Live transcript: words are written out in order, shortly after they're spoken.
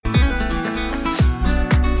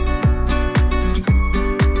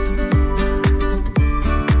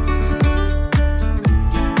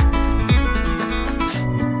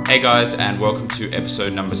Hey guys, and welcome to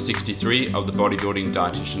episode number 63 of the Bodybuilding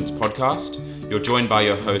Dietitians podcast. You're joined by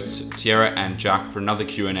your hosts Tiara and Jack for another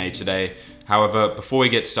Q&A today. However, before we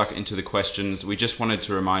get stuck into the questions, we just wanted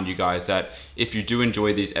to remind you guys that if you do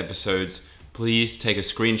enjoy these episodes, please take a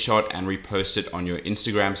screenshot and repost it on your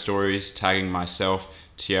Instagram stories, tagging myself,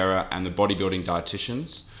 Tiara, and the Bodybuilding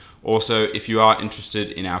Dietitians. Also, if you are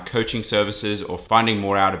interested in our coaching services or finding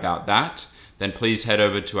more out about that, then please head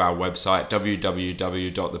over to our website,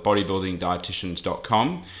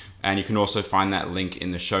 www.thebodybuildingdietitians.com, and you can also find that link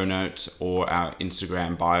in the show notes or our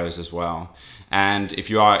Instagram bios as well. And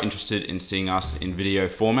if you are interested in seeing us in video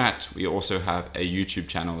format, we also have a YouTube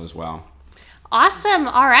channel as well. Awesome.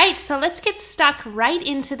 All right, so let's get stuck right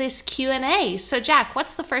into this Q&A. So Jack,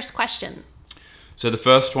 what's the first question? So the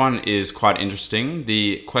first one is quite interesting.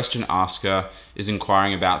 The question asker is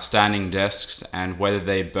inquiring about standing desks and whether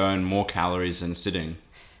they burn more calories than sitting.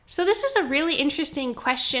 So this is a really interesting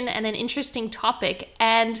question and an interesting topic.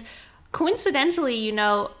 And coincidentally,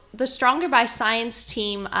 the Stronger by Science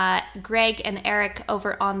team, Greg and Eric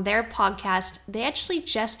over on their podcast, they actually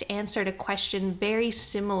just answered a question very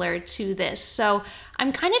similar to this. So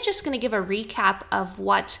I'm kind of just going to give a recap of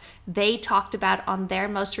what they talked about on their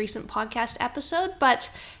most recent podcast episode.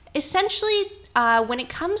 But essentially, when it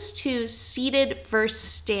comes to seated versus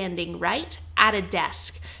standing, right, at a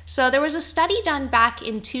desk. So there was a study done back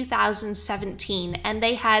in 2017, and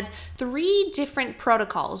they had 3 different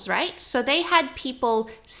protocols, right? So they had people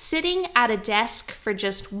sitting at a desk for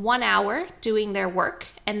just 1 hour doing their work,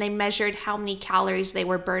 and they measured how many calories they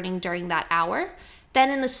were burning during that hour. Then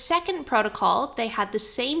in the second protocol, they had the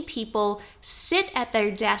same people sit at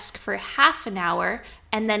their desk for half an hour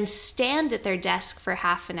and then stand at their desk for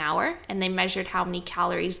half an hour, and they measured how many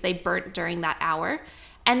calories they burnt during that hour.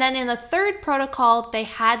 And then in the third protocol, they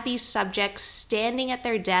had these subjects standing at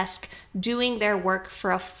their desk doing their work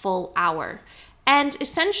for a full hour. And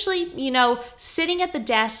essentially, sitting at the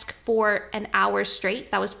desk for an hour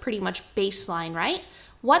straight, that was pretty much baseline, right?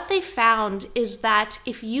 What they found is that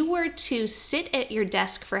if you were to sit at your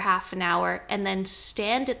desk for half an hour and then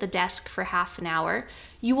stand at the desk for half an hour,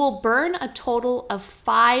 you will burn a total of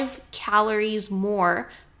 5 calories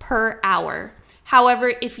more per hour.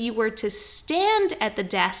 However, if you were to stand at the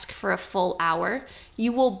desk for a full hour,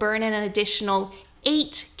 you will burn an additional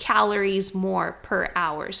 8 calories more per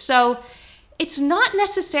hour. So it's not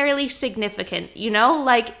necessarily significant,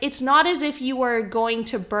 it's not as if you are going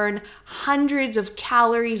to burn hundreds of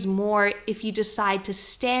calories more if you decide to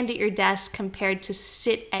stand at your desk compared to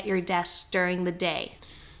sit at your desk during the day.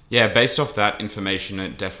 Yeah, based off that information,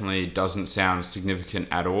 it definitely doesn't sound significant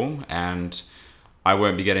at all, and I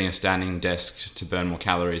won't be getting a standing desk to burn more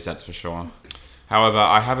calories, that's for sure. However,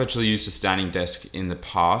 I have actually used a standing desk in the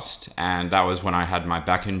past, and that was when I had my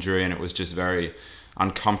back injury, and it was just very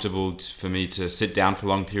uncomfortable for me to sit down for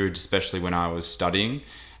long periods, especially when I was studying.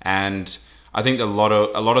 And I think a lot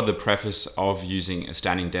of the preface of using a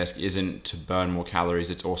standing desk isn't to burn more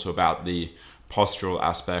calories. It's also about the postural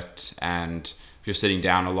aspect, and if you're sitting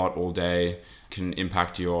down a lot all day, it can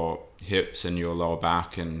impact your hips and your lower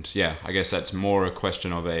back. And yeah, I guess that's more a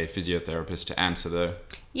question of a physiotherapist to answer though.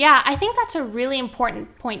 Yeah, I think that's a really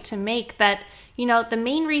important point to make, that the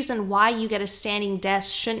main reason why you get a standing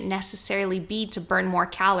desk shouldn't necessarily be to burn more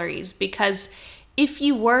calories, because if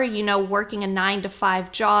you were, working a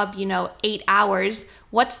 9-to-5 job, 8 hours,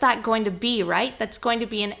 what's that going to be, right? That's going to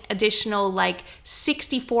be an additional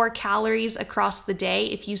 64 calories across the day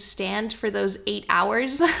if you stand for those 8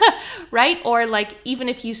 hours, right? Or even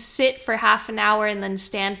if you sit for half an hour and then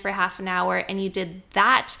stand for half an hour and you did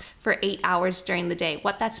that for 8 hours during the day,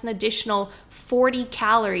 that's an additional 40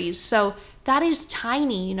 calories. So that is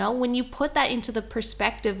tiny, when you put that into the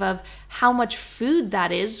perspective of how much food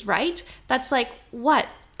that is, right? That's what?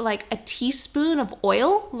 Like a teaspoon of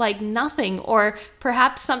oil? Nothing. Or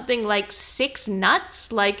perhaps something like 6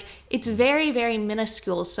 nuts? It's very, very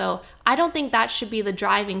minuscule. So I don't think that should be the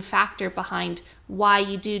driving factor behind why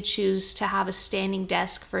you do choose to have a standing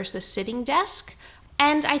desk versus a sitting desk.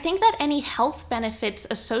 And I think that any health benefits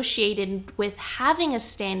associated with having a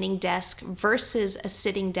standing desk versus a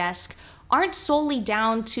sitting desk aren't solely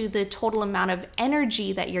down to the total amount of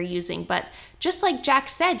energy that you're using, but just like Jack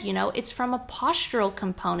said, it's from a postural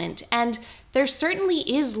component. And there certainly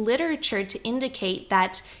is literature to indicate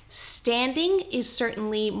that standing is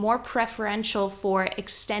certainly more preferential for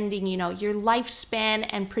extending, your lifespan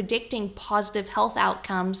and predicting positive health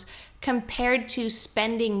outcomes compared to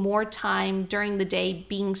spending more time during the day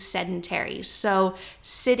being sedentary. So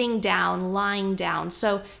sitting down, lying down.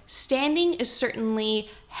 So standing is certainly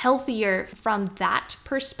healthier from that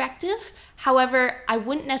perspective. However, I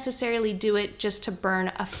wouldn't necessarily do it just to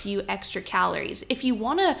burn a few extra calories. If you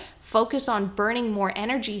want to focus on burning more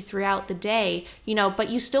energy throughout the day, but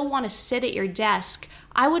you still want to sit at your desk,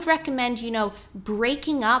 I would recommend,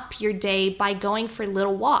 breaking up your day by going for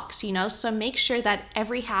little walks, so make sure that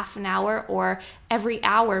every half an hour or every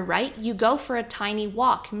hour, right, you go for a tiny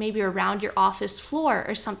walk, maybe around your office floor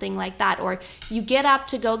or something like that, or you get up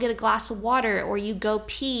to go get a glass of water, or you go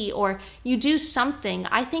pee, or you do something.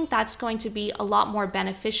 I think that's going to be a lot more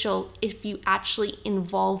beneficial if you actually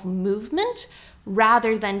involve movement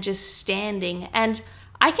rather than just standing. And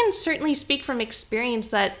I can certainly speak from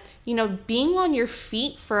experience that, being on your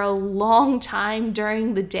feet for a long time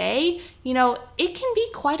during the day, it can be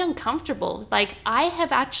quite uncomfortable. Like, I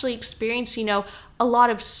have actually experienced, a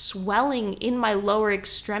lot of swelling in my lower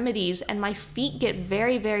extremities, and my feet get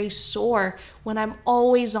very, very sore when I'm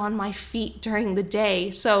always on my feet during the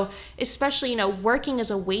day. So especially, working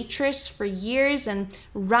as a waitress for years and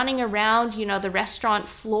running around, the restaurant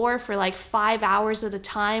floor for like 5 hours at a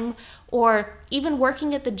time, or even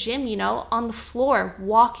working at the gym, on the floor,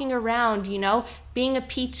 walking around, being a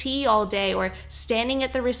PT all day, or standing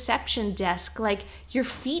at the reception desk, like your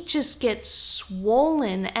feet just get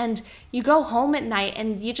swollen, and you go home at night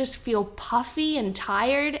and you just feel puffy and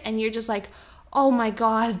tired, and you're just like, oh my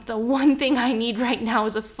God, the one thing I need right now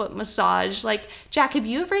is a foot massage. Like, Jack, have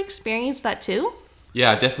you ever experienced that too?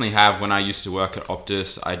 Yeah, I definitely have. When I used to work at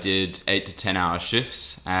Optus, I did 8 to 10 hour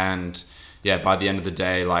shifts, and yeah, by the end of the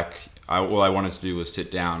day, all I wanted to do was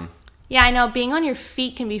sit down. Yeah, I know. Being on your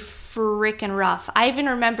feet can be freaking rough. I even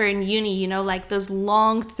remember in uni, like those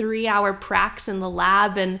long 3-hour pracs in the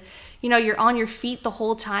lab, and, you're on your feet the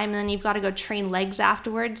whole time, and then you've got to go train legs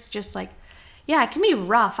afterwards. Just like, yeah, it can be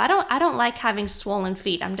rough. I don't like having swollen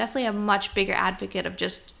feet. I'm definitely a much bigger advocate of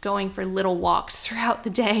just going for little walks throughout the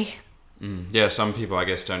day. Yeah, some people, I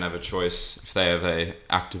guess, don't have a choice if they have a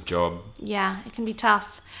active job. Yeah, it can be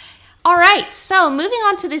tough. All right, so moving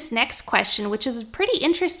on to this next question, which is a pretty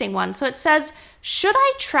interesting one. So it says, should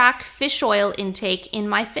I track fish oil intake in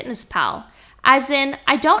MyFitnessPal? As in,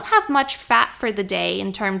 I don't have much fat for the day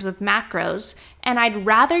in terms of macros, and I'd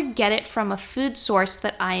rather get it from a food source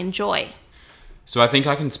that I enjoy. So I think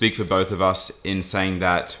I can speak for both of us in saying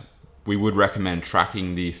that we would recommend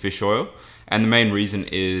tracking the fish oil. And the main reason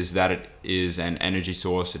is that it is an energy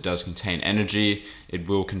source. It does contain energy. It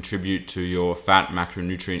will contribute to your fat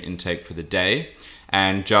macronutrient intake for the day.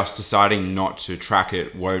 And just deciding not to track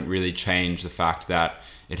it won't really change the fact that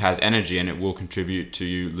it has energy, and it will contribute to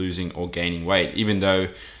you losing or gaining weight, even though,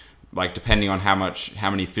 depending on how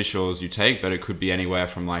many fish oils you take, but it could be anywhere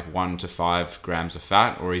from 1 to 5 grams of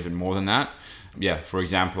fat, or even more than that. Yeah, for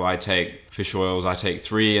example, I take fish oils, I take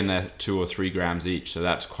 3, and they're 2 or 3 grams each, so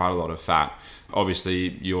that's quite a lot of fat.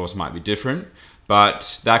 Obviously, yours might be different,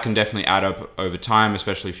 but that can definitely add up over time,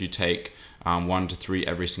 especially if you take 1 to 3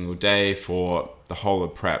 every single day for the whole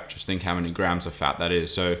of prep. Just think how many grams of fat that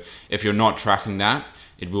is. So if you're not tracking that,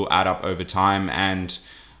 it will add up over time. And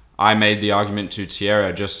I made the argument to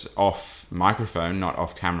Tiara just off microphone, not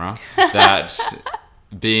off camera, that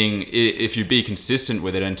if you be consistent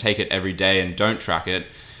with it and take it every day and don't track it,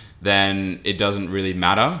 then it doesn't really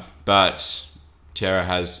matter. But Tiara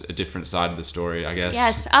has a different side of the story, I guess.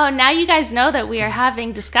 Yes. Oh, now you guys know that we are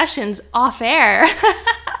having discussions off air.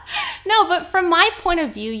 No, but from my point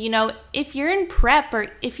of view, if you're in prep, or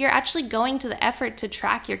if you're actually going to the effort to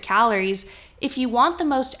track your calories, if you want the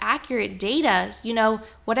most accurate data,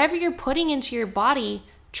 whatever you're putting into your body,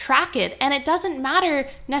 track it. And it doesn't matter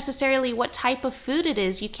necessarily what type of food it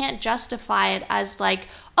is. You can't justify it as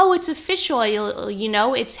oh, it's a fish oil,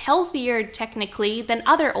 it's healthier technically than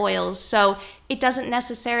other oils, so it doesn't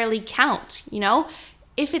necessarily count,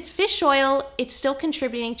 If it's fish oil, it's still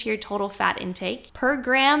contributing to your total fat intake. Per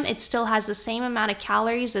gram, it still has the same amount of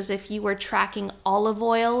calories as if you were tracking olive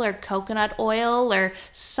oil or coconut oil or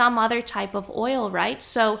some other type of oil, right?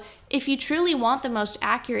 So if you truly want the most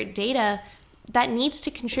accurate data, that needs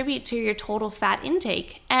to contribute to your total fat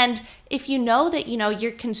intake. And if you know that,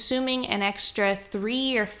 you're consuming an extra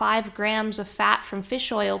 3 or 5 grams of fat from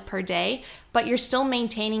fish oil per day, but you're still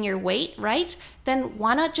maintaining your weight, right? Then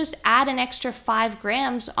why not just add an extra 5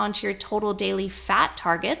 grams onto your total daily fat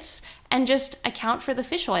targets and just account for the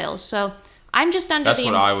fish oil? So I'm just under That's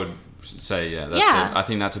what I would say, yeah. I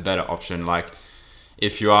think that's a better option.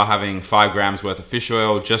 If you are having 5 grams worth of fish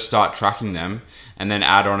oil, just start tracking them and then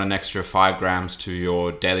add on an extra 5 grams to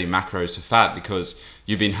your daily macros for fat, because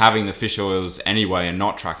you've been having the fish oils anyway and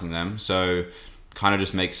not tracking them. So kind of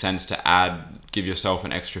just makes sense to give yourself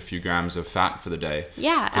an extra few grams of fat for the day.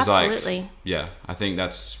 Yeah, absolutely. I think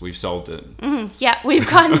we've solved it. Mm-hmm. Yeah, we've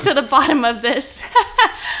gotten to the bottom of this.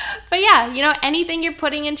 But yeah, anything you're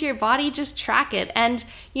putting into your body, just track it. And,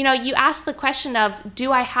 you ask the question of,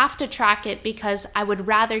 do I have to track it because I would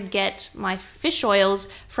rather get my fish oils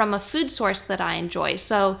from a food source that I enjoy?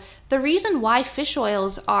 So the reason why fish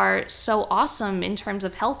oils are so awesome in terms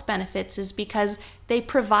of health benefits is because they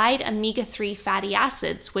provide omega-3 fatty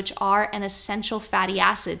acids, which are an essential fatty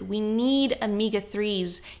acid. We need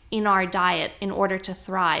omega-3s in our diet in order to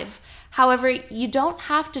thrive. However, you don't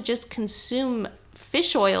have to just consume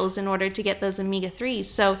fish oils in order to get those omega-3s.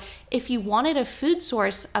 So if you wanted a food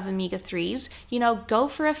source of omega-3s, go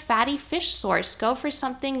for a fatty fish source. Go for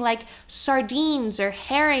something like sardines or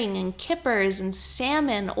herring and kippers and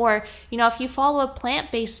salmon. Or, if you follow a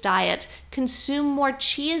plant-based diet, consume more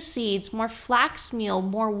chia seeds, more flax meal,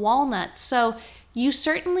 more walnuts. So you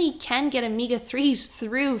certainly can get omega-3s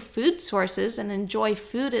through food sources and enjoy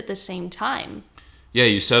food at the same time. Yeah,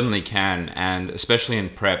 you certainly can, and especially in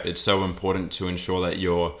prep, it's so important to ensure that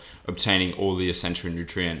you're obtaining all the essential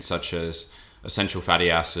nutrients such as essential fatty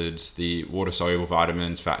acids, the water-soluble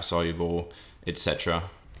vitamins, fat-soluble, etc.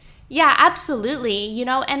 Yeah, absolutely.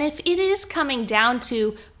 And if it is coming down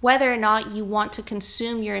to whether or not you want to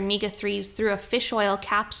consume your omega-3s through a fish oil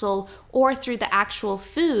capsule or through the actual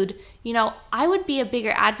food, I would be a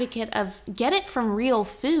bigger advocate of get it from real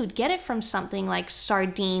food, get it from something like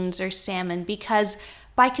sardines or salmon, because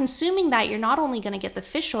by consuming that, you're not only going to get the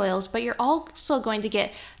fish oils, but you're also going to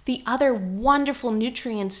get the other wonderful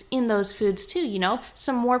nutrients in those foods too,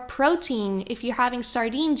 some more protein. If you're having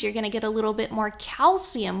sardines, you're going to get a little bit more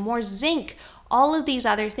calcium, more zinc, all of these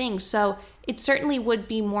other things. So it certainly would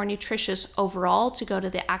be more nutritious overall to go to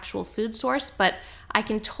the actual food source, but I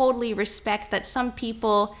can totally respect that some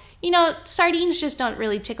people, sardines just don't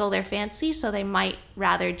really tickle their fancy, so they might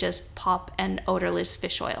rather just pop an odorless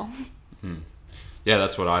fish oil. Yeah,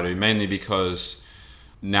 that's what I do, mainly because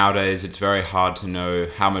nowadays it's very hard to know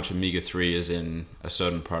how much omega-3 is in a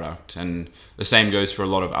certain product. And the same goes for a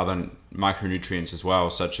lot of other micronutrients as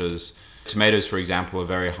well, such as tomatoes, for example, are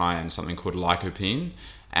very high in something called lycopene.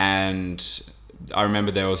 And I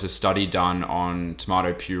remember there was a study done on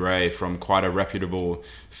tomato puree from quite a reputable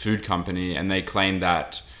food company, and they claimed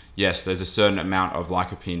that yes, there's a certain amount of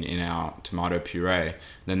lycopene in our tomato puree.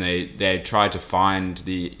 Then they tried to find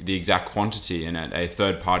the exact quantity in it. A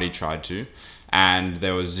third party tried to, and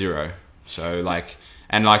there was zero. So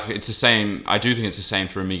it's the same. I do think it's the same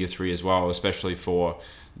for omega-3 as well, especially for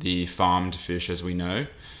the farmed fish, as we know.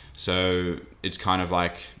 So it's kind of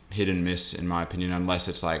like hit and miss, in my opinion, unless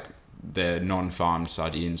it's like the non-farmed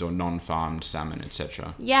sardines or non-farmed salmon,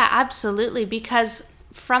 etc. Yeah, absolutely. Because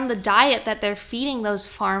from the diet that they're feeding those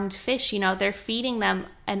farmed fish, they're feeding them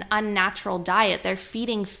an unnatural diet. They're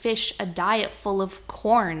feeding fish a diet full of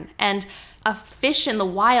corn, and a fish in the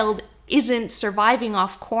wild isn't surviving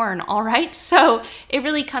off corn, all right? So it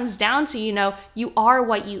really comes down to, you are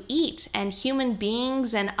what you eat, and human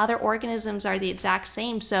beings and other organisms are the exact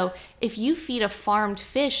same. So if you feed a farmed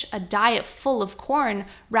fish a diet full of corn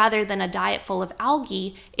rather than a diet full of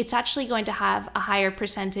algae, it's actually going to have a higher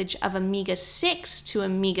percentage of omega-6 to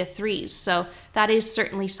omega-3s. So that is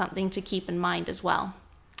certainly something to keep in mind as well.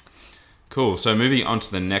 Cool. So moving on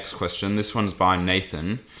to the next question. This one's by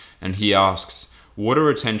Nathan, and he asks, water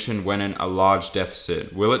retention when in a large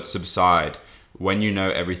deficit, will it subside when you know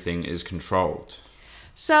everything is controlled?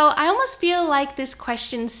 So I almost feel like this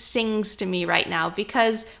question sings to me right now,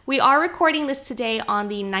 because we are recording this today on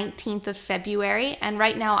the 19th of February, and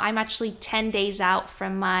right now I'm actually 10 days out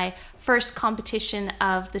from my first competition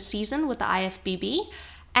of the season with the IFBB.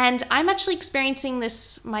 And I'm actually experiencing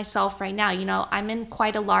this myself right now. I'm in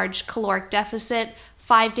quite a large caloric deficit.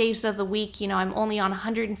 5 days of the week, I'm only on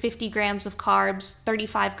 150 grams of carbs,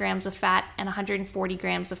 35 grams of fat, and 140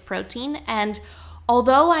 grams of protein. And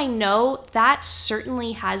although I know that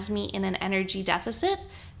certainly has me in an energy deficit,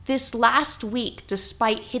 this last week,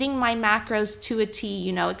 despite hitting my macros to a T,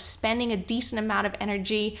 expending a decent amount of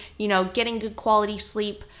energy, getting good quality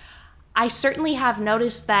sleep, I certainly have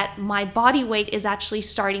noticed that my body weight is actually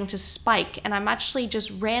starting to spike, and I'm actually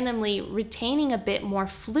just randomly retaining a bit more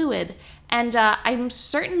fluid. And I'm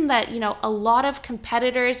certain that, a lot of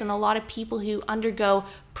competitors and a lot of people who undergo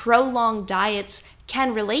prolonged diets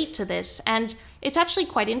can relate to this. And it's actually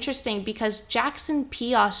quite interesting because Jackson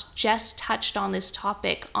Pios just touched on this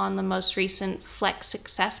topic on the most recent Flex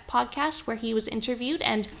Success podcast where he was interviewed.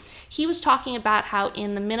 And he was talking about how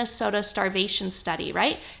in the Minnesota starvation study,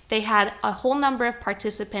 right, they had a whole number of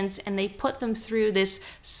participants and they put them through this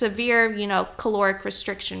severe, caloric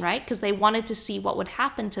restriction, right, because they wanted to see what would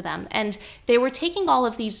happen to them. And they were taking all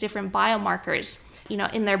of these different biomarkers.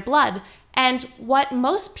 in their blood. And what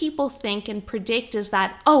most people think and predict is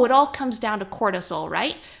that, oh, it all comes down to cortisol,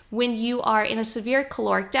 right? When you are in a severe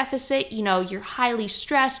caloric deficit, you're highly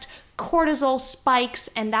stressed, cortisol spikes,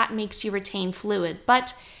 and that makes you retain fluid.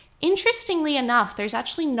 But interestingly enough, there's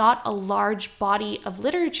actually not a large body of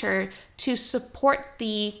literature to support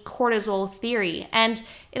the cortisol theory. And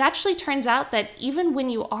it actually turns out that even when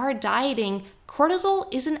you are dieting, cortisol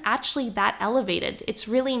isn't actually that elevated. It's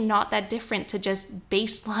really not that different to just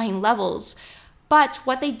baseline levels. But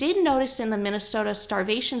what they did notice in the Minnesota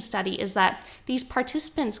starvation study is that these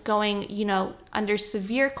participants going, under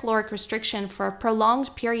severe caloric restriction for a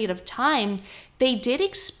prolonged period of time, they did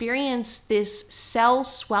experience this cell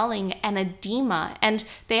swelling and edema. And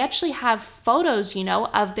they actually have photos,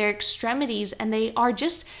 of their extremities, and they are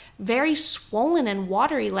just very swollen and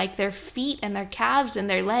watery, like their feet and their calves and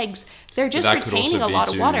their legs. They're just retaining a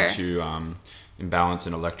lot of water. That could also be due to imbalance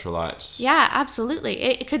in electrolytes. Yeah, absolutely.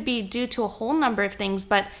 It could be due to a whole number of things,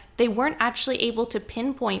 but they weren't actually able to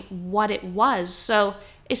pinpoint what it was. So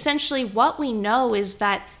essentially what we know is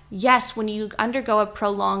that, yes, when you undergo a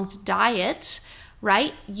prolonged diet,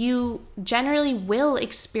 right, you generally will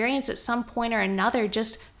experience at some point or another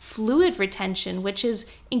just fluid retention, which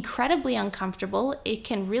is incredibly uncomfortable. It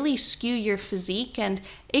can really skew your physique, and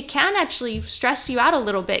it can actually stress you out a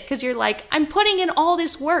little bit because you're like, I'm putting in all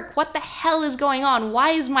this work. What the hell is going on? Why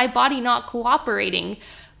is my body not cooperating?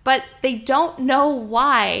 But they don't know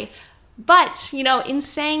why. But, in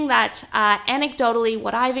saying that, anecdotally,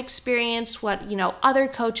 what I've experienced, what, other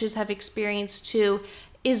coaches have experienced too,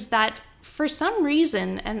 is that for some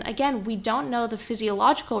reason, and again, we don't know the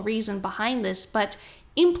physiological reason behind this, but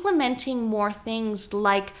implementing more things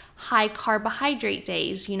like high carbohydrate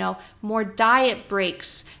days, more diet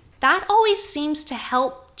breaks, that always seems to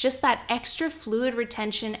help just that extra fluid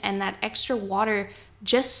retention and that extra water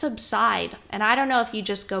just subside. And I don't know if you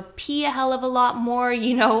just go pee a hell of a lot more,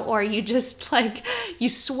 or you just you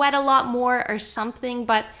sweat a lot more or something,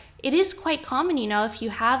 but it is quite common, if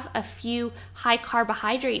you have a few high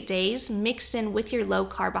carbohydrate days mixed in with your low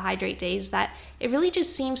carbohydrate days, that it really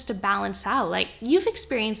just seems to balance out. Like, you've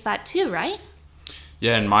experienced that too, right?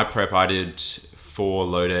 Yeah, in my prep, I did 4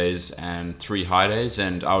 low days and 3 high days,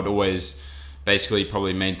 and I would always basically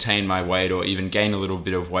probably maintain my weight or even gain a little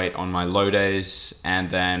bit of weight on my low days,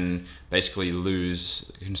 and then basically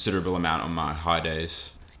lose a considerable amount on my high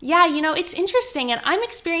days. Yeah, it's interesting, and I'm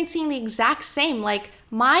experiencing the exact same. Like,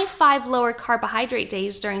 my 5 lower carbohydrate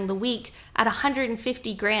days during the week at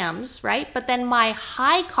 150 grams, right? But then my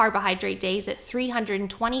high carbohydrate days at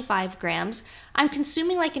 325 grams, I'm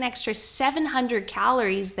consuming like an extra 700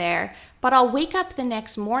 calories there, but I'll wake up the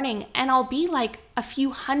next morning and I'll be like a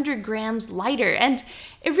few hundred grams lighter. And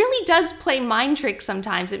it really does play mind tricks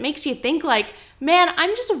sometimes. It makes you think like, man,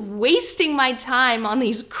 I'm just wasting my time on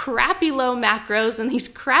these crappy low macros and these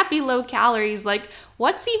crappy low calories. Like,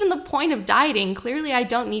 what's even the point of dieting? Clearly, I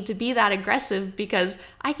don't need to be that aggressive because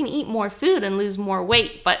I can eat more food and lose more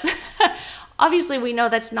weight. But obviously, we know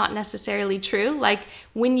that's not necessarily true. Like,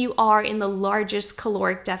 when you are in the largest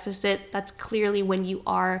caloric deficit, that's clearly when you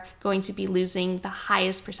are going to be losing the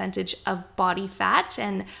highest percentage of body fat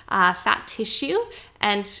and fat tissue.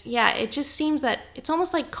 And yeah, it just seems that it's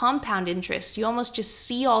almost like compound interest. You almost just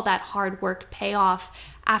see all that hard work pay off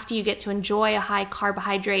after you get to enjoy a high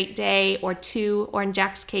carbohydrate day or 2, or in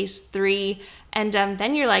Jack's case, 3. And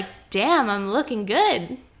then you're like, damn, I'm looking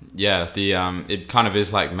good. Yeah, it kind of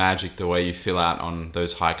is like magic the way you feel out on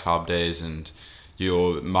those high carb days, and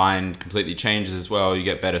your mind completely changes as well. You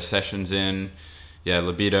get better sessions in. Yeah,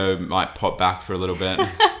 libido might pop back for a little bit.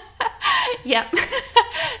 Yep.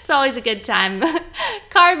 It's always a good time.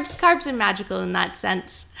 Carbs are magical in that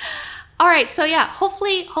sense. All right, so yeah,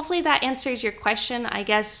 hopefully that answers your question. I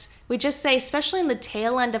guess we just say, especially in the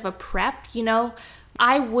tail end of a prep,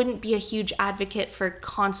 I wouldn't be a huge advocate for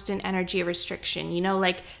constant energy restriction,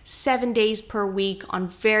 like 7 days per week on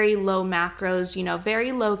very low macros,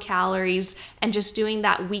 very low calories, and just doing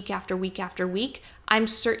that week after week after week. I'm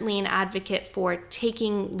certainly an advocate for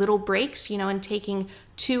taking little breaks, and taking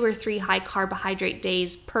 2 or 3 high carbohydrate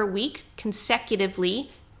days per week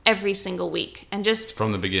consecutively every single week. And just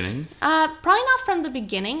from the beginning? Probably not from the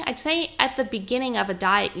beginning. I'd say at the beginning of a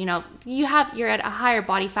diet, you're at a higher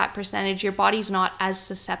body fat percentage. Your body's not as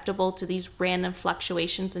susceptible to these random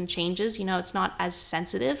fluctuations and changes. It's not as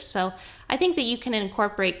sensitive. So I think that you can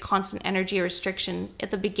incorporate constant energy restriction at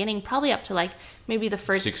the beginning, probably up to like maybe the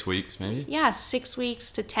first 6 weeks, maybe? Yeah, 6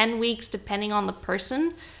 weeks to 10 weeks, depending on the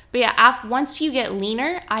person. But yeah, once you get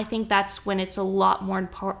leaner, I think that's when it's a lot more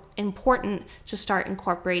important to start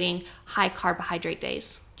incorporating high carbohydrate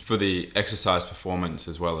days. for the exercise performance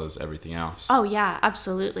as well as everything else. Oh yeah,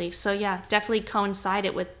 absolutely. So yeah, definitely coincide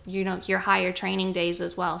it with, your higher training days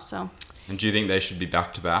as well. So. And do you think they should be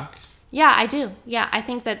back to back? Yeah, I do. Yeah, I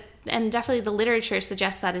think that, and definitely the literature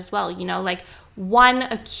suggests that as well. Like one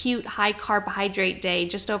acute high carbohydrate day,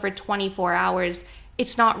 just over 24 hours,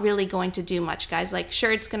 it's not really going to do much, guys. Like,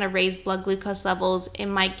 sure, it's going to raise blood glucose levels. It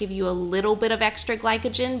might give you a little bit of extra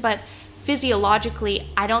glycogen, but physiologically,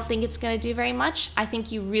 I don't think it's going to do very much. I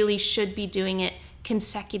think you really should be doing it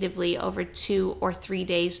consecutively over 2 or 3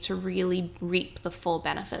 days to really reap the full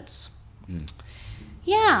benefits.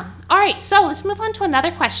 Yeah. All right, so let's move on to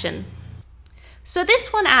another question. So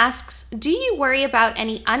this one asks, do you worry about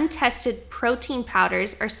any untested protein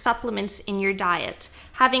powders or supplements in your diet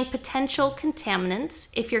having potential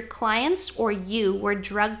contaminants if your clients or you were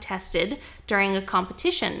drug tested during a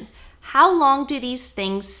competition? How long do these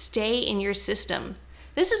things stay in your system?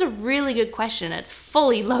 This is a really good question. It's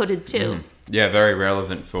fully loaded too. Yeah, very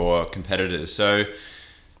relevant for competitors. So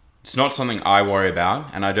it's not something I worry about,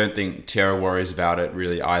 and I don't think Tiara worries about it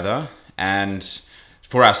really either. And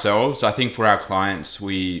for ourselves, I think for our clients,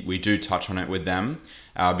 we do touch on it with them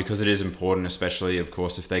because it is important, especially, of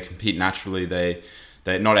course, if they compete naturally, they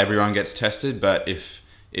not everyone gets tested, but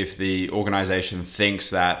if the organization thinks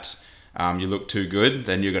that you look too good,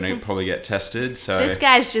 then you're going to probably get tested. So this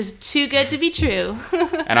guy's just too good to be true.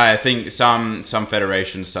 And I think some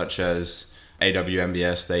federations such as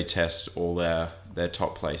AWMBS, they test all their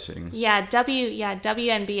top placings. Yeah,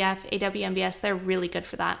 WNBF, AWMBS, they're really good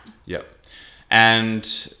for that. Yep.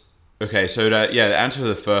 And okay, so to answer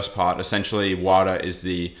the first part, essentially WADA is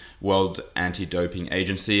the World Anti-Doping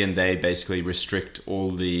Agency, and they basically restrict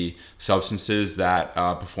all the substances that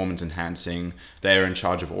are performance enhancing. They're in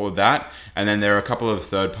charge of all of that. And then there are a couple of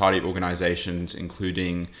third-party organizations,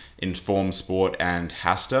 including Inform Sport and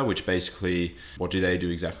HASTA, which basically, what do they do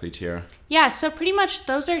exactly, Tiara? Yeah, so pretty much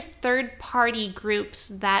those are third-party groups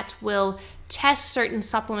that will test certain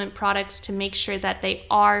supplement products to make sure that they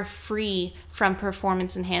are free from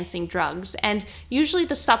performance enhancing drugs. And usually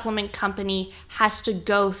the supplement company has to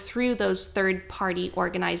go through those third party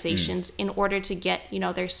organizations in order to get,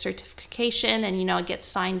 their certification and, get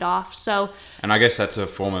signed off. So, and I guess that's a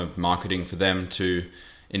form of marketing for them to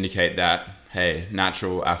indicate that, hey,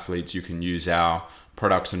 natural athletes, you can use our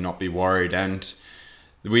products and not be worried. And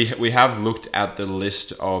we have looked at the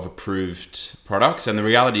list of approved products, and the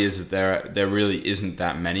reality is that there really isn't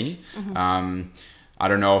that many. I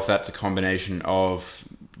don't know if that's a combination of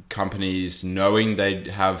companies knowing they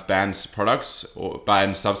have banned products or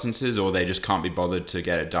banned substances, or they just can't be bothered to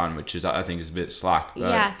get it done, which is, I think, is a bit slack. But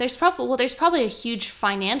yeah, there's probably a huge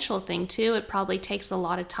financial thing too. It probably takes a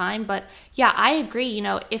lot of time, but yeah, I agree.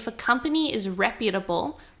 If a company is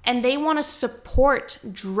reputable and they want to support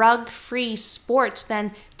drug-free sports,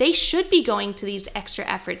 then they should be going to these extra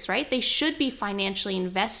efforts, right? They should be financially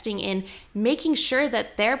investing in making sure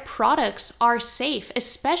that their products are safe,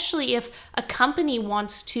 especially if a company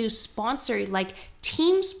wants to sponsor like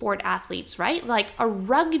team sport athletes, right? Like a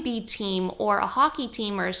rugby team or a hockey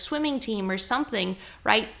team or a swimming team or something,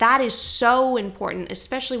 right? That is so important,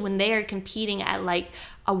 especially when they are competing at like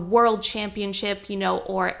a world championship,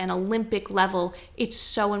 or an Olympic level. It's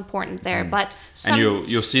so important there. But and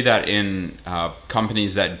you'll see that in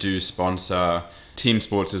companies that do sponsor team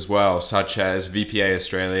sports as well, such as VPA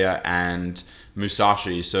Australia and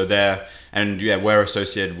Musashi. So we're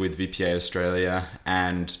associated with VPA Australia,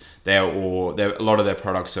 and a lot of their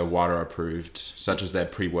products are WADA approved, such as their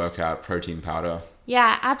pre-workout protein powder.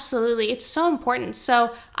 Yeah, absolutely. It's so important.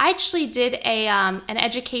 So I actually did an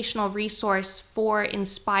educational resource for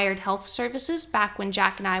Inspired Health Services back when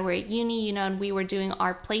Jack and I were at uni, and we were doing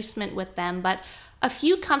our placement with them. But a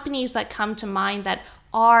few companies that come to mind that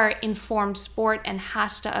are Informed Sport and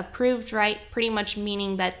HASTA approved, right? Pretty much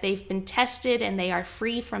meaning that they've been tested and they are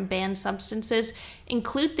free from banned substances,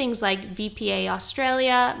 include things like VPA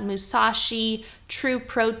Australia, Musashi, True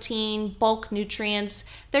Protein, Bulk Nutrients.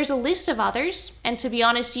 There's a list of others, and to be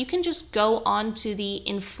honest, you can just go onto the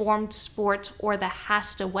Informed Sport or the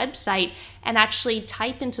HASTA website and actually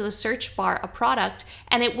type into the search bar a product,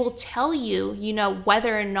 and it will tell you,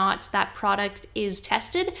 whether or not that product is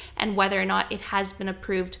tested and whether or not it has been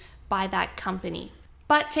approved by that company.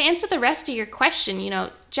 But to answer the rest of your question,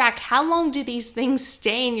 Jack, how long do these things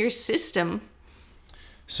stay in your system?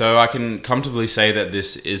 So I can comfortably say that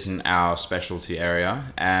this isn't our specialty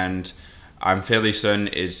area, and I'm fairly certain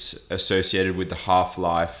it's associated with the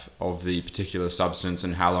half-life of the particular substance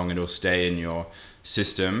and how long it'll stay in your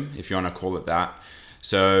system, if you want to call it that.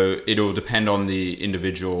 So it'll depend on the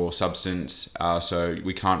individual substance, so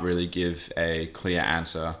we can't really give a clear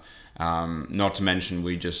answer Not to mention,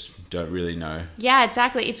 we just don't really know. Yeah,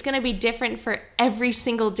 exactly. It's going to be different for every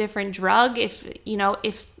single different drug.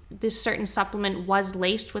 If this certain supplement was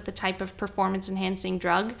laced with the type of performance enhancing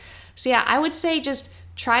drug. So yeah, I would say just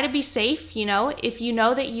try to be safe. If you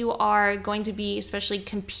know that you are going to be especially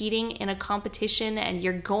competing in a competition and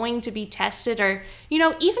you're going to be tested, or,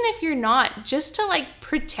 even if you're not, just to like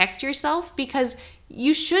protect yourself, because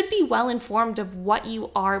you should be well informed of what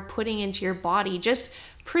you are putting into your body. Just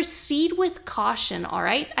proceed with caution, all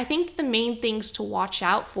right? I think the main things to watch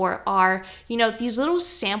out for are, these little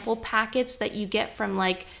sample packets that you get from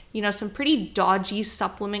like, some pretty dodgy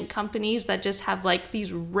supplement companies that just have like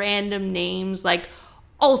these random names like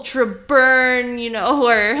Ultra Burn,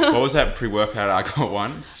 or... What was that pre-workout I got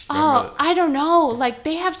once? Oh, I don't know. Like,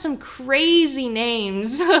 they have some crazy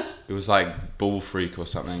names. It was like Bull Freak or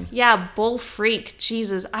something. Yeah, Bull Freak.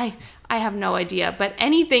 Jesus, I have no idea. But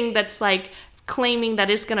anything that's like claiming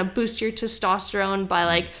that it's going to boost your testosterone by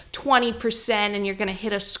like 20% and you're going to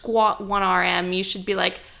hit a squat 1 RM, you should be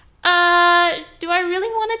like, do I really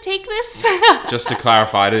want to take this? Just to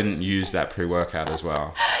clarify, I didn't use that pre-workout as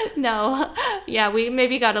well. No. Yeah, we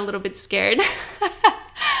maybe got a little bit scared.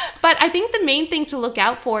 But I think the main thing to look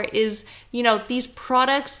out for is, these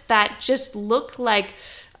products that just look like,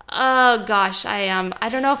 oh gosh, I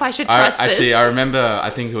don't know if I should trust this. Actually, I remember,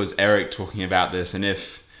 I think it was Eric talking about this,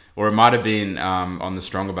 or it might have been on the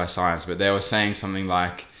Stronger by Science, but they were saying something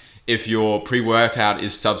like, if your pre-workout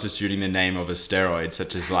is substituting the name of a steroid,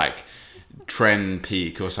 such as like Tren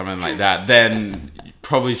Peak or something like that, then you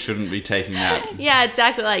probably shouldn't be taking that. Yeah,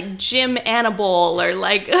 exactly. Like Gym Anabol or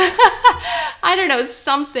like, I don't know,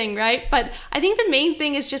 something, right? But I think the main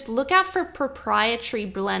thing is just look out for proprietary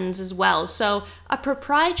blends as well. So a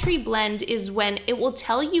proprietary blend is when it will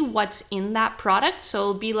tell you what's in that product. So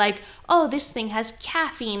it'll be like, oh, this thing has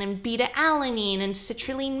caffeine and beta-alanine and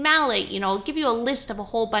citrulline malate. It'll give you a list of a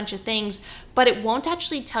whole bunch of things, but it won't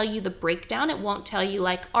actually tell you the breakdown. It won't tell you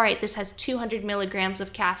like, all right, this has 200 milligrams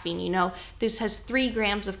of caffeine, this has 3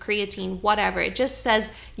 grams of creatine, whatever. It just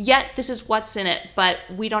says, this is what's in it, but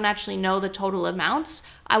we don't actually know the total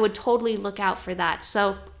amounts. I would totally look out for that.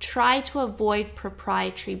 So try to avoid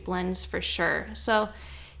proprietary blends for sure. So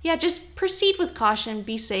yeah, just proceed with caution,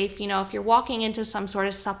 be safe. If you're walking into some sort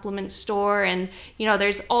of supplement store and,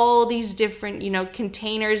 there's all these different,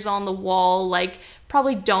 containers on the wall, like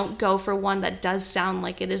probably don't go for one that does sound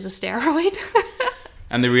like it is a steroid.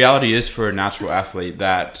 And the reality is for a natural athlete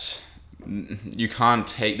that you can't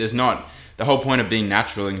take, the whole point of being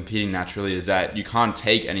natural and competing naturally is that you can't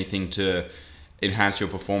take anything to enhance your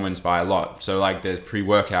performance by a lot. So like there's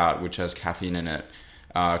pre-workout, which has caffeine in it,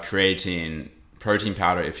 creatine, protein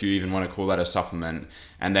powder, if you even want to call that a supplement.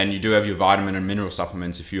 And then you do have your vitamin and mineral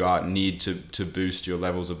supplements if you need to boost your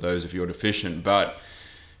levels of those if you're deficient. But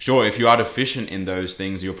sure, if you are deficient in those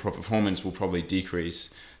things, your performance will probably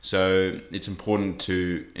decrease. So it's important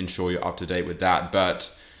to ensure you're up to date with that.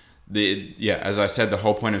 But as I said, the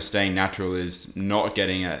whole point of staying natural is not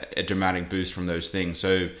getting a dramatic boost from those things.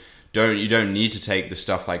 So you don't need to take the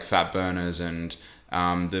stuff like fat burners and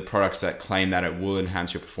the products that claim that it will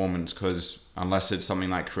enhance your performance, because unless it's something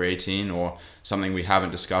like creatine or something we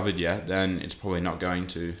haven't discovered yet, then it's probably not going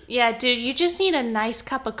to. Yeah, dude, you just need a nice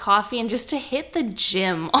cup of coffee and just to hit the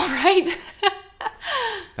gym, all right?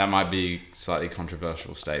 That might be a slightly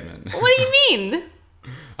controversial statement. What do you mean?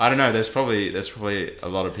 I don't know. There's probably a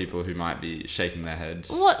lot of people who might be shaking their heads.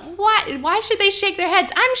 What? Why should they shake their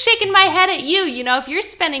heads? I'm shaking my head at you. If you're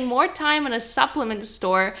spending more time in a supplement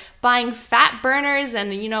store buying fat burners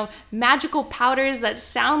and magical powders that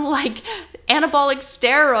sound like anabolic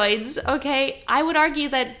steroids, okay, I would argue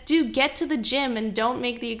that get to the gym and don't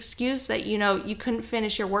make the excuse that you couldn't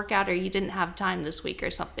finish your workout or you didn't have time this week or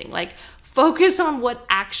something. Like, focus on what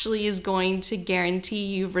actually is going to guarantee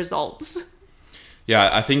you results.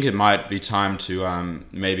 Yeah, I think it might be time to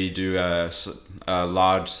maybe do a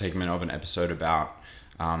large segment of an episode about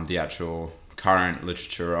the actual current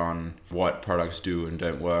literature on what products do and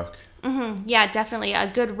don't work. Mm-hmm. Yeah, definitely. A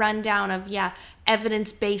good rundown of,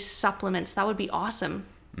 evidence-based supplements. That would be awesome.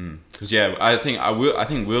 Because, I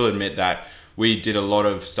think we'll admit that we did a lot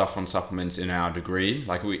of stuff on supplements in our degree.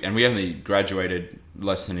 We only graduated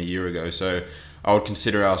less than a year ago. So I would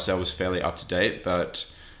consider ourselves fairly up to date, but...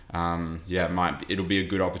 it'll be a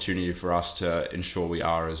good opportunity for us to ensure we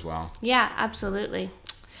are as well. Yeah, absolutely.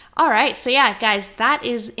 All right, so guys, that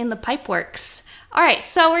is in the pipeworks. All right,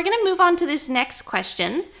 so we're going to move on to this next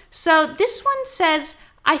question. So this one says,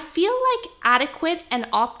 I feel like adequate and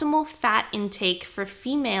optimal fat intake for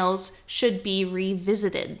females should be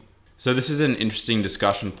revisited. So this is an interesting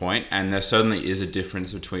discussion point, and there certainly is a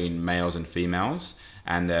difference between males and females.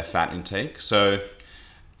 and their fat intake. So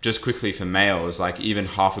just quickly for males, like even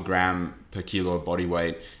 0.5 gram per kilo of body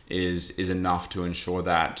weight is enough to ensure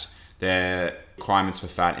that their requirements for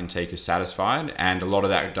fat intake is satisfied. And a lot of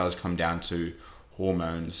that does come down to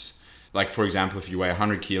hormones. Like for example, if you weigh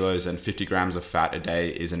 100 kilos and 50 grams of fat a day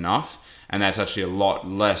is enough, and that's actually a lot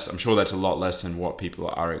less. I'm sure that's a lot less than what people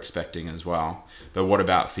are expecting as well. But what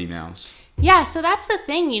about females? Yeah, so that's the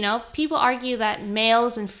thing, people argue that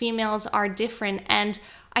males and females are different. And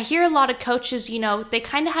I hear a lot of coaches, they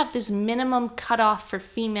kind of have this minimum cutoff for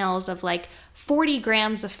females of like 40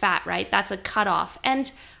 grams of fat, right? That's a cutoff. And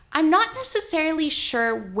I'm not necessarily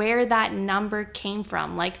sure where that number came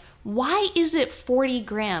from. Like, why is it 40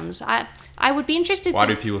 grams? I would be interested Why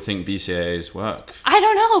do people think BCAAs work? I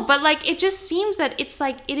don't know, but like it just seems that it's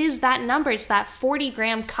like it is that number. It's that 40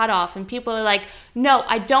 gram cutoff, and people are like, no,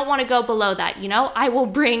 I don't want to go below that. I will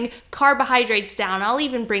bring carbohydrates down. I'll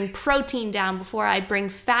even bring protein down before I bring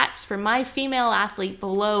fats for my female athlete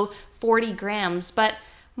below 40 grams. But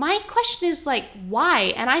my question is like,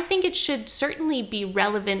 why? And I think it should certainly be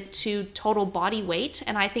relevant to total body weight.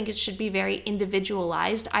 And I think it should be very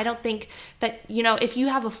individualized. I don't think that, if you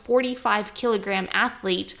have a 45 kilogram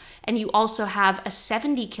athlete and you also have a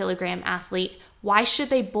 70 kilogram athlete, why should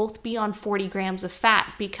they both be on 40 grams of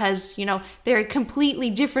fat? Because, they're completely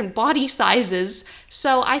different body sizes.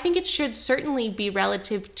 So I think it should certainly be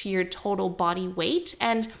relative to your total body weight.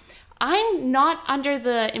 And I'm not under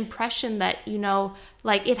the impression that,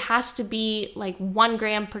 like it has to be like 1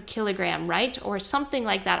 gram per kilogram, right? Or something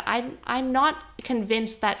like that. I'm not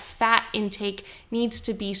convinced that fat intake needs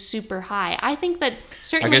to be super high. I think that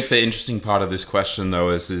certainly... I guess the interesting part of this question though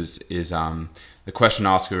is the question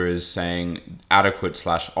asker is saying adequate /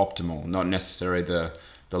 optimal, not necessarily the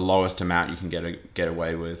lowest amount you can get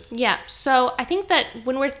away with. Yeah. So I think that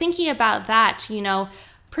when we're thinking about that,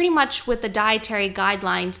 pretty much with the dietary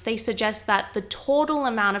guidelines, they suggest that the total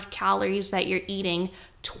amount of calories that you're eating,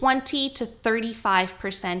 20 to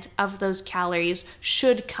 35% of those calories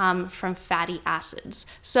should come from fatty acids.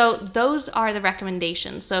 So those are the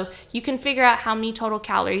recommendations. So you can figure out how many total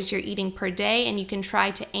calories you're eating per day, and you can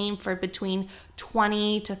try to aim for between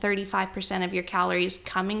 20 to 35% of your calories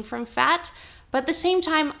coming from fat. But at the same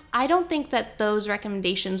time, I don't think that those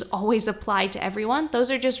recommendations always apply to everyone. Those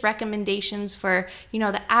are just recommendations for,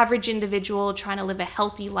 the average individual trying to live a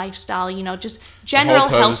healthy lifestyle, just general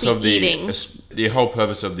healthy eating. The whole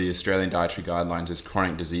purpose of the Australian Dietary Guidelines is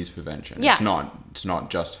chronic disease prevention. Yeah. It's not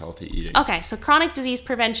just healthy eating. Okay, so chronic disease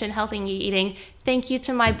prevention, healthy eating. Thank you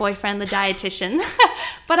to my boyfriend, the dietitian.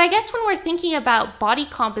 But I guess when we're thinking about body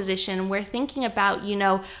composition, we're thinking about,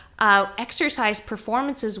 exercise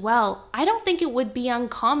performance as well. I don't think it would be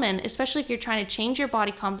uncommon, especially if you're trying to change your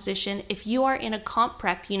body composition. If you are in a comp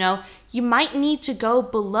prep, you might need to go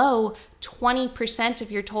below 20%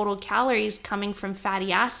 of your total calories coming from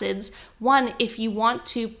fatty acids. One, if you want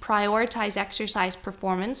to prioritize exercise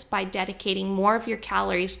performance by dedicating more of your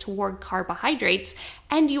calories toward carbohydrates,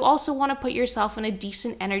 and you also want to put yourself in a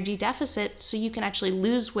decent energy deficit so you can actually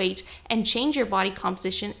lose weight and change your body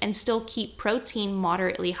composition and still keep protein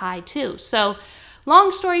moderately high too. So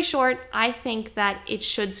long story short, I think that it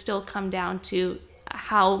should still come down to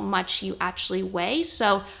how much you actually weigh.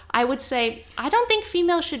 So I would say I don't think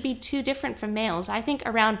females should be too different from males. I think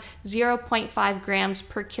around 0.5 grams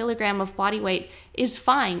per kilogram of body weight is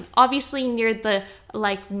fine. Obviously near the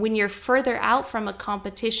when you're further out from a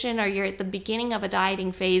competition or you're at the beginning of a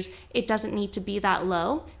dieting phase, it doesn't need to be that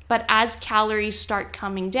low. But as calories start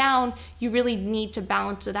coming down, you really need to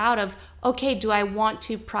balance it out of, okay, do I want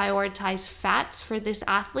to prioritize fats for this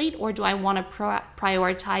athlete, or do I want to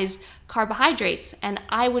prioritize carbohydrates? And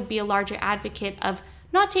I would be a larger advocate of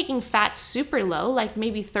not taking fats super low, like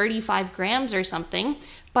maybe 35 grams or something,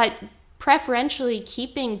 but preferentially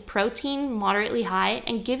keeping protein moderately high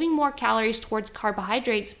and giving more calories towards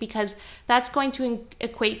carbohydrates, because that's going to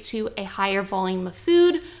equate to a higher volume of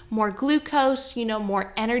food, more glucose,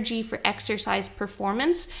 more energy for exercise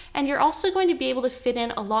performance. And you're also going to be able to fit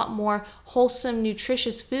in a lot more wholesome,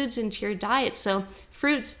 nutritious foods into your diet. So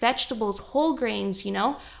fruits, vegetables, whole grains,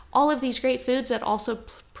 all of these great foods that also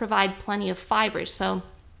provide plenty of fiber. So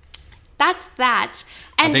that's that.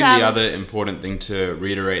 And I think the other important thing to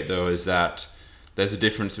reiterate though is that there's a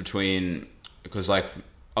difference between, because like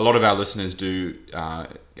a lot of our listeners do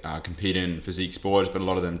compete in physique sports, but a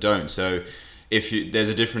lot of them don't. So there's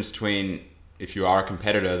a difference between, if you are a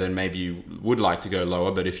competitor, then maybe you would like to go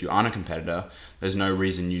lower, but if you aren't a competitor, there's no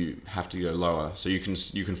reason you have to go lower. So you can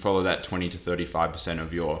follow that 20 to 35%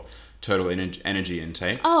 of your total energy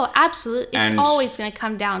intake. Oh, absolutely. It's And- always going to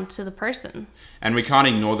come down to the person. And we can't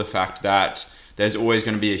ignore the fact that there's always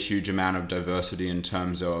going to be a huge amount of diversity in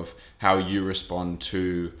terms of how you respond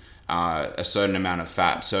to a certain amount of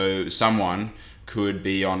fat. So someone could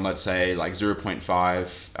be on, let's say, like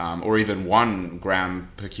 0.5 or even 1 gram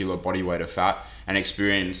per kilo body weight of fat and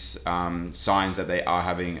experience signs that they are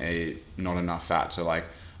having not enough fat. So like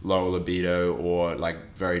low libido or like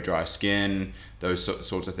very dry skin, those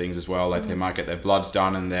sorts of things as well. Like they might get their bloods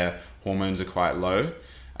done and their hormones are quite low.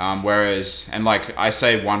 Whereas, and like I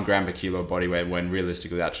say 1 gram per kilo body weight when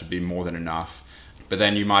realistically that should be more than enough. But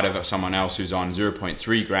then you might have someone else who's on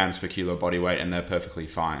 0.3 grams per kilo body weight and they're perfectly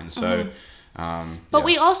fine. So, But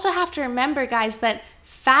we also have to remember, guys, that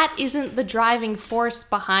fat isn't the driving force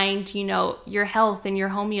behind, your health and your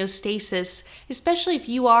homeostasis, especially if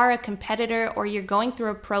you are a competitor or you're going through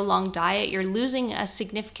a prolonged diet, you're losing a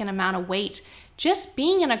significant amount of weight. Just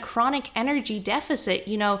being in a chronic energy deficit,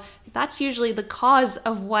 that's usually the cause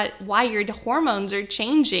of why your hormones are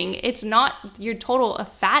changing. It's not your total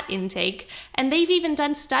fat intake. And they've even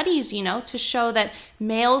done studies, to show that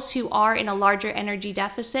males who are in a larger energy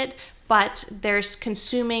deficit, but they're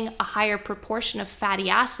consuming a higher proportion of fatty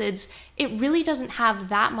acids, it really doesn't have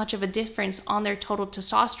that much of a difference on their total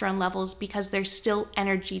testosterone levels because they're still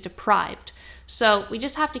energy deprived. So we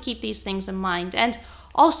just have to keep these things in mind. And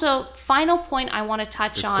also, final point I want to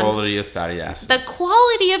touch on. the quality of fatty acids. The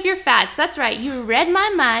quality of your fats. That's right. You read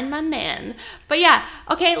my mind, my man. But yeah,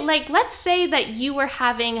 okay, like let's say that you were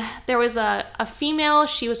there was a female,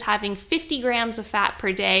 she was having 50 grams of fat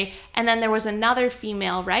per day, and then there was another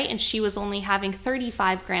female, right? And she was only having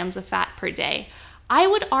 35 grams of fat per day. I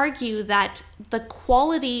would argue that the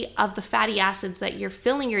quality of the fatty acids that you're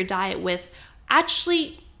filling your diet with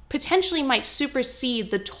actually potentially might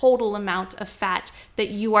supersede the total amount of fat that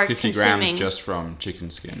you are 50 consuming. grams just from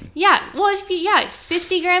chicken skin. Yeah, well,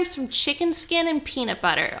 50 grams from chicken skin and peanut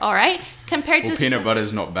butter, all right? Compared to Peanut butter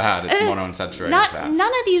is not bad. It's monounsaturated fat. None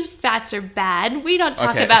of these fats are bad. We don't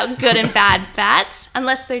talk Okay. about good and bad fats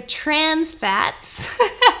unless they're trans fats.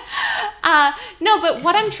 No, but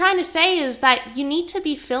what I'm trying to say is that you need to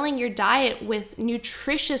be filling your diet with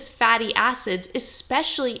nutritious fatty acids,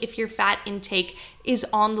 especially if your fat intake is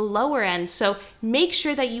on the lower end. So make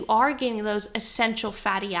sure that you are getting those essential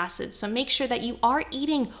fatty acids. So make sure that you are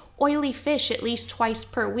eating oily fish at least twice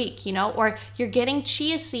per week, or you're getting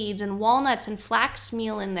chia seeds and walnuts and flax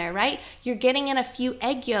meal in there, right? You're getting in a few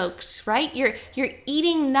egg yolks, right? You're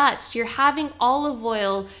eating nuts, you're having olive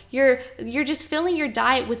oil, you're just filling your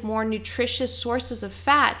diet with more nutritious sources of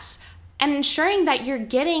fats and ensuring that you're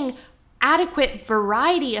getting adequate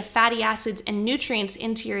variety of fatty acids and nutrients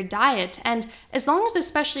into your diet. And as long as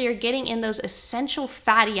especially you're getting in those essential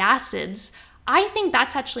fatty acids, I think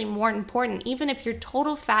that's actually more important, even if your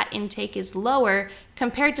total fat intake is lower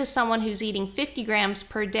compared to someone who's eating 50 grams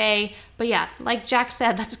per day. But yeah, like Jack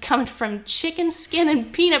said, that's coming from chicken skin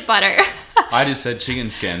and peanut butter. I just said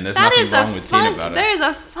chicken skin. There's That nothing is wrong with peanut butter. There is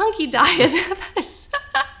a funky diet. That is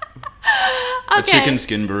A chicken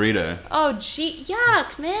skin burrito. Oh, gee,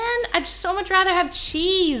 yuck, man. I'd so much rather have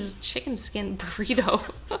cheese. Chicken skin burrito.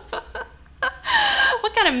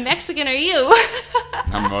 What kind of Mexican are you?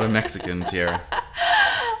 I'm not a Mexican, Tiara.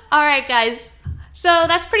 All right, guys. So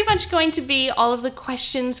that's pretty much going to be all of the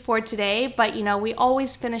questions for today. But, we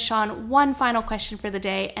always finish on one final question for the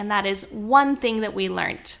day, and that is one thing that we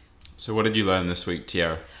learned. So what did you learn this week,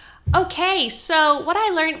 Tiara? Okay, so what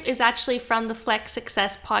I learned is actually from the Flex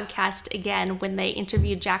Success podcast again when they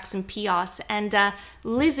interviewed Jackson Pios and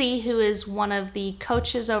Lizzie, who is one of the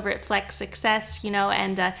coaches over at Flex Success,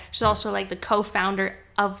 and she's also like the co-founder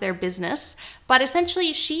of their business. But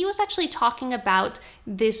essentially, she was actually talking about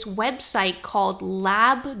this website called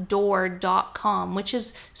labdoor.com, which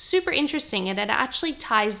is super interesting. And it actually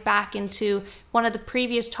ties back into one of the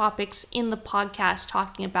previous topics in the podcast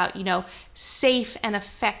talking about, safe and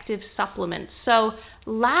effective supplements. So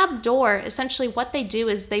Labdoor, essentially what they do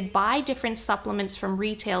is they buy different supplements from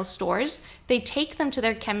retail stores, they take them to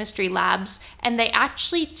their chemistry labs, and they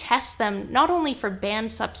actually test them not only for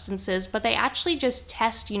banned substances, but they actually just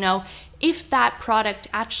test, if that product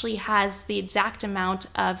actually has the exact amount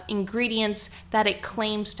of ingredients that it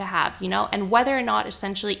claims to have, and whether or not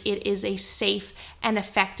essentially it is a safe and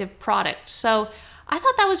effective product. So I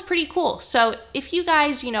thought that was pretty cool. So if you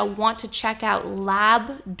guys, want to check out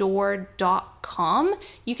labdoor.com,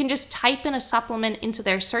 you can just type in a supplement into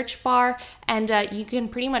their search bar and you can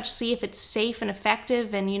pretty much see if it's safe and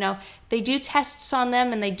effective. And, they do tests on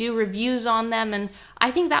them and they do reviews on them. And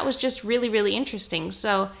I think that was just really, really interesting.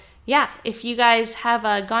 So yeah, if you guys have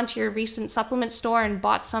gone to your recent supplement store and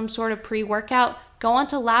bought some sort of pre-workout, go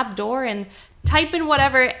onto Labdoor and type in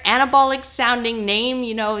whatever anabolic sounding name,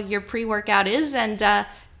 your pre-workout is, and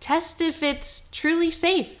test if it's truly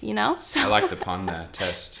safe, So I like the pun there,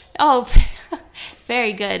 test. Oh,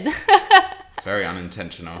 very good. Very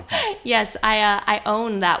unintentional. Yes, I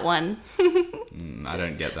own that one. I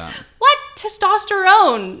don't get that. What?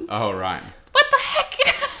 Testosterone. Oh, right. What the heck?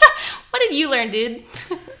 What did you learn, dude?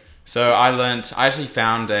 So I actually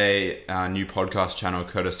found a new podcast channel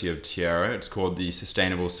courtesy of Tierra. It's called the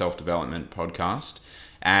Sustainable Self-Development Podcast.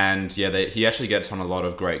 And yeah, he actually gets on a lot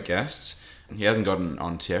of great guests. He hasn't gotten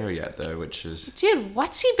on Tierra yet, though, which is... Dude,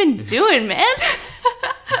 what's he been doing, man?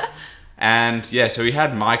 And yeah, so he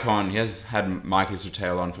had Mike on. He has had Mike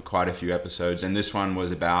Israel on for quite a few episodes. And this one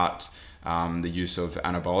was about the use of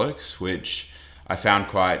anabolics, which I found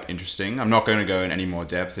quite interesting. I'm not going to go in any more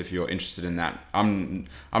depth if you're interested in that. I'm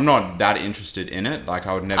not that interested in it. Like,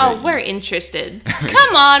 I would never... Oh, we're interested.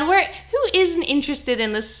 Come on, who isn't interested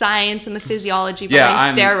in the science and the physiology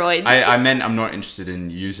behind steroids? I meant I'm not interested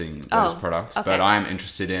in using those products, okay. but I'm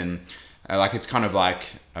interested in... it's kind of like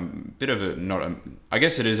a bit of I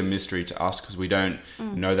guess it is a mystery to us because we don't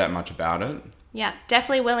know that much about it. Yeah,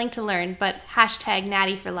 definitely willing to learn, but #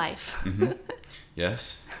 natty for life. Mm-hmm.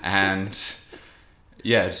 Yes. And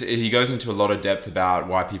yeah, he goes into a lot of depth about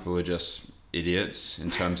why people are just idiots in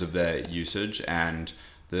terms of their usage and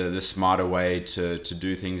the smarter way to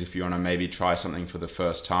do things if you want to maybe try something for the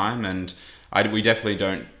first time. And we definitely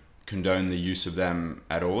don't condone the use of them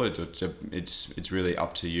at all. It's really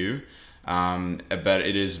up to you. But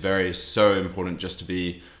it is so important just to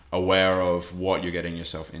be aware of what you're getting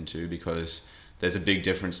yourself into, because there's a big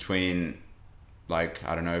difference between, like,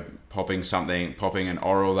 I don't know, popping an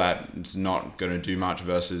oral that's not going to do much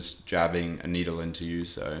versus jabbing a needle into you.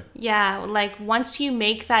 So yeah, like once you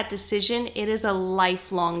make that decision, it is a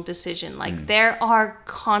lifelong decision. Like there are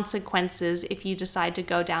consequences if you decide to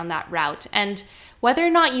go down that route, and whether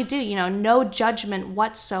or not you do, no judgment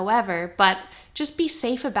whatsoever, but just be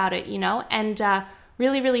safe about it, and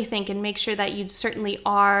really, really think and make sure that you certainly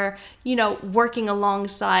are, working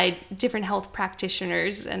alongside different health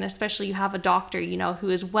practitioners, and especially you have a doctor, who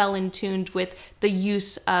is well in tuned with the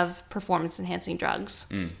use of performance-enhancing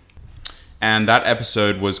drugs. And that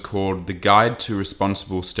episode was called The Guide to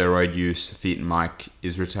Responsible Steroid Use, feat. Mike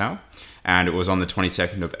Israel, and it was on the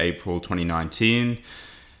 22nd of April 2019.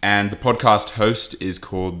 And the podcast host is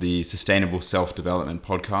called the Sustainable Self-Development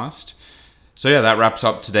Podcast. So yeah, that wraps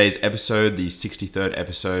up today's episode, the 63rd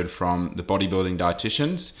episode from the Bodybuilding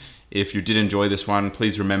Dietitians. If you did enjoy this one,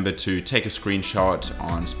 please remember to take a screenshot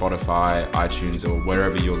on Spotify, iTunes, or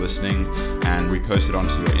wherever you're listening and repost it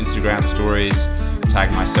onto your Instagram stories.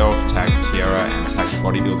 Tag myself, tag Tierra, and tag the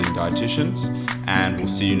Bodybuilding Dietitians. And we'll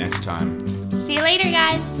see you next time. See you later,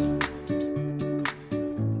 guys.